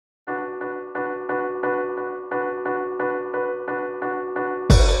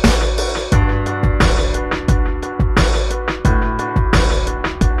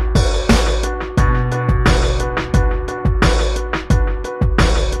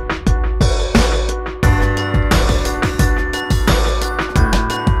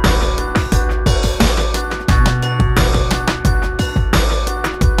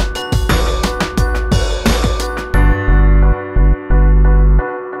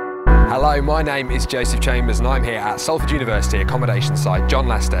Hello, my name is Joseph Chambers and I'm here at Salford University accommodation site John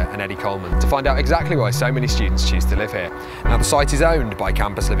Lester and Eddie Coleman to find out exactly why so many students choose to live here. Now, the site is owned by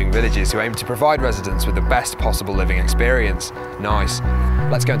Campus Living Villages, who aim to provide residents with the best possible living experience. Nice.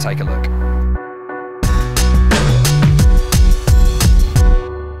 Let's go and take a look.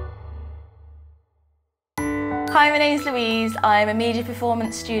 Hi, my name is Louise. I'm a media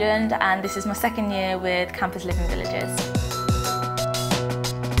performance student and this is my second year with Campus Living Villages.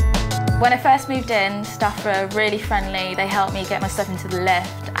 When I first moved in, staff were really friendly. They helped me get my stuff into the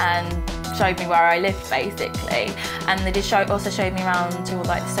lift and showed me where I lived basically. And they did also showed me around to all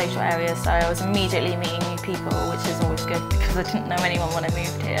the social areas, so I was immediately meeting new people, which is always good because I didn't know anyone when I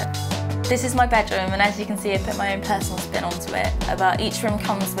moved here. This is my bedroom, and as you can see, I put my own personal spin onto it. But each room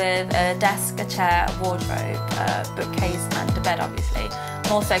comes with a desk, a chair, a wardrobe, a bookcase and a bed obviously. And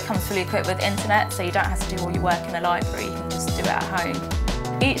also comes fully equipped with internet, so you don't have to do all your work in the library, you can just do it at home.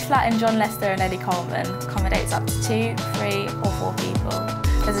 Each flat in John Lester and Eddie Coleman accommodates up to 2, 3 or 4 people.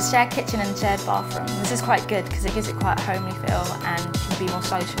 There's a shared kitchen and shared bathroom. This is quite good because it gives it quite a homely feel and you can be more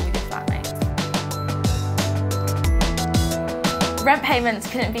social with your flatmates. Rent payments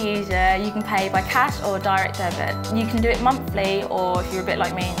couldn't be easier. You can pay by cash or direct debit. You can do it monthly, or if you're a bit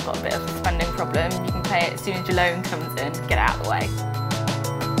like me and got a bit of a spending problem, you can pay it as soon as your loan comes in, get it out of the way.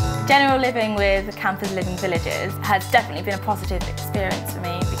 General living with Campus Living Villages has definitely been a positive experience for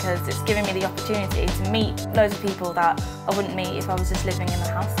me because it's given me the opportunity to meet loads of people that I wouldn't meet if I was just living in a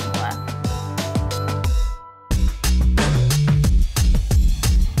house somewhere.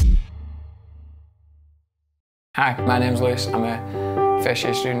 Hi, my name's Lewis. I'm a first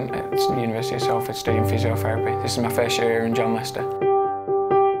year student at the University of Salford studying physiotherapy. This is my first year here in John Lester.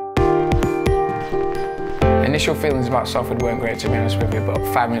 Initial feelings about Salford weren't great, to be honest with you, but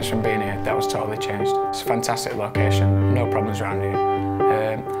 5 minutes from being here, that was totally changed. It's a fantastic location, no problems around here.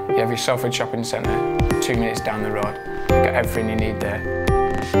 You have your Salford shopping centre, 2 minutes down the road. You've got everything you need there.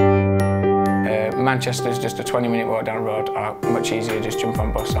 Manchester's just a 20-minute walk down the road, or much easier, just jump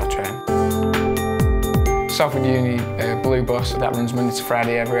on bus or train. Salford Uni blue bus that runs Monday to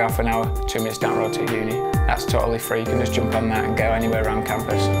Friday every half an hour, 2 minutes down the road to uni. That's totally free, you can just jump on that and go anywhere around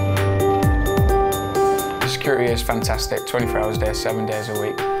campus. Security is fantastic, 24 hours a day, 7 days a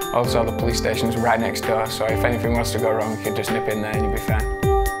week. Also, the police station's right next door, so if anything was to go wrong, you could just nip in there and you'll be fine.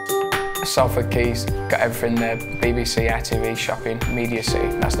 Salford Quays, got everything there, BBC, ITV, shopping, Media City,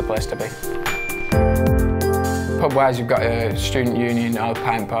 that's the place to be. Pub-wise, you've got a Student Union or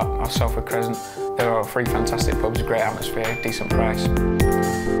Pint Pot or Salford Crescent. They're all 3 fantastic pubs, great atmosphere, decent price.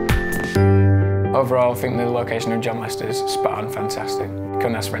 Overall, I think the location of John Lester is spot on, fantastic.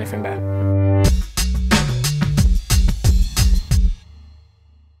 Couldn't ask for anything better.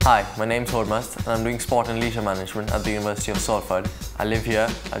 Hi, my name's Hormast and I'm doing Sport and Leisure Management at the University of Salford. I live here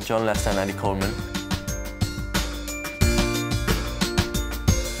at John Lester and Eddie Coleman.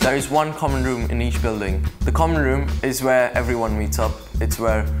 There is one common room in each building. The common room is where everyone meets up. It's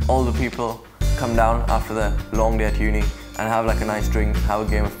where all the people come down after their long day at uni and have a nice drink, have a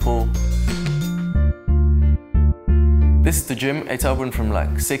game of pool. This is the gym. It's open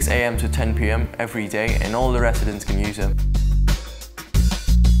from 6 AM to 10 PM every day and all the residents can use it.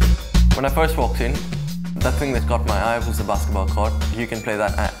 When I first walked in, the thing that caught my eye was the basketball court. You can play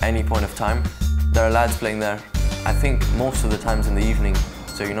that at any point of time. There are lads playing there, I think most of the times in the evening.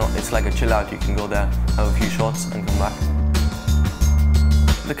 So it's like a chill out, you can go there, have a few shots and come back.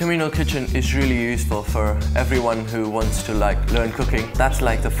 The communal kitchen is really useful for everyone who wants to learn cooking. That's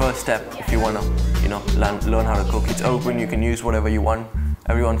the first step if you want to learn how to cook. It's open, you can use whatever you want.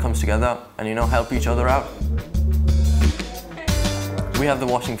 Everyone comes together and help each other out. We have the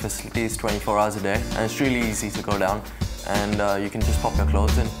washing facilities 24 hours a day and it's really easy to go down and you can just pop your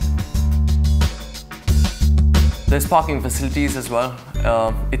clothes in. There's parking facilities as well.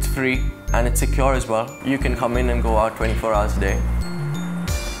 It's free and it's secure as well. You can come in and go out 24 hours a day.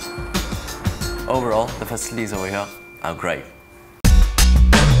 Overall, the facilities over here are great.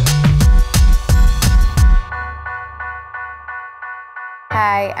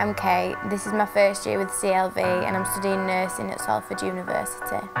 Hi, I'm Kate. This is my first year with CLV and I'm studying nursing at Salford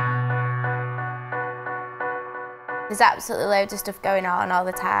University. There's absolutely loads of stuff going on all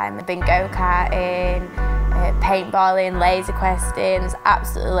the time. I've been go-karting, paintballing, laser questing, there's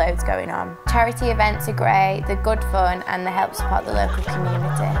absolutely loads going on. Charity events are great, they're good fun and they help support the local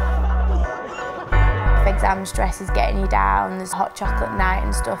community. If exam stress is getting you down, there's hot chocolate night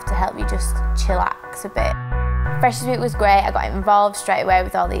and stuff to help you just chillax a bit. Freshers Week was great. I got involved straight away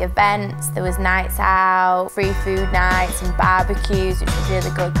with all the events. There was nights out, free food nights and barbecues, which was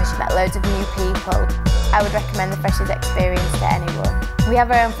really good because you met loads of new people. I would recommend the Freshers experience to anyone. We have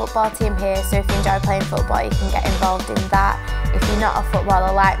our own football team here, so if you enjoy playing football, you can get involved in that. If you're not a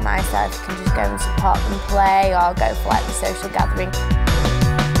footballer like myself, you can just go and support them play or go for like the social gathering.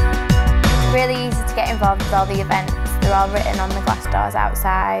 Really easy to get involved with all the events. They're all written on the glass doors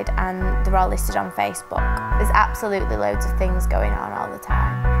outside and they're all listed on Facebook. There's absolutely loads of things going on all the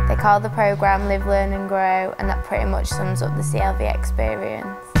time. They call the programme Live, Learn and Grow, and that pretty much sums up the CLV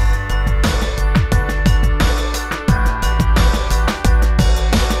experience.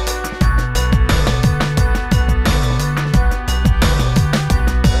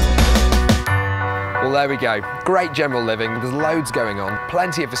 Well, there we go. Great general living, there's loads going on,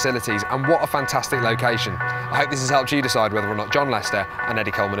 plenty of facilities, and what a fantastic location. I hope this has helped you decide whether or not John Lester and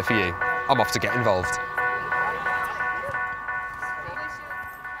Eddie Coleman are for you. I'm off to get involved.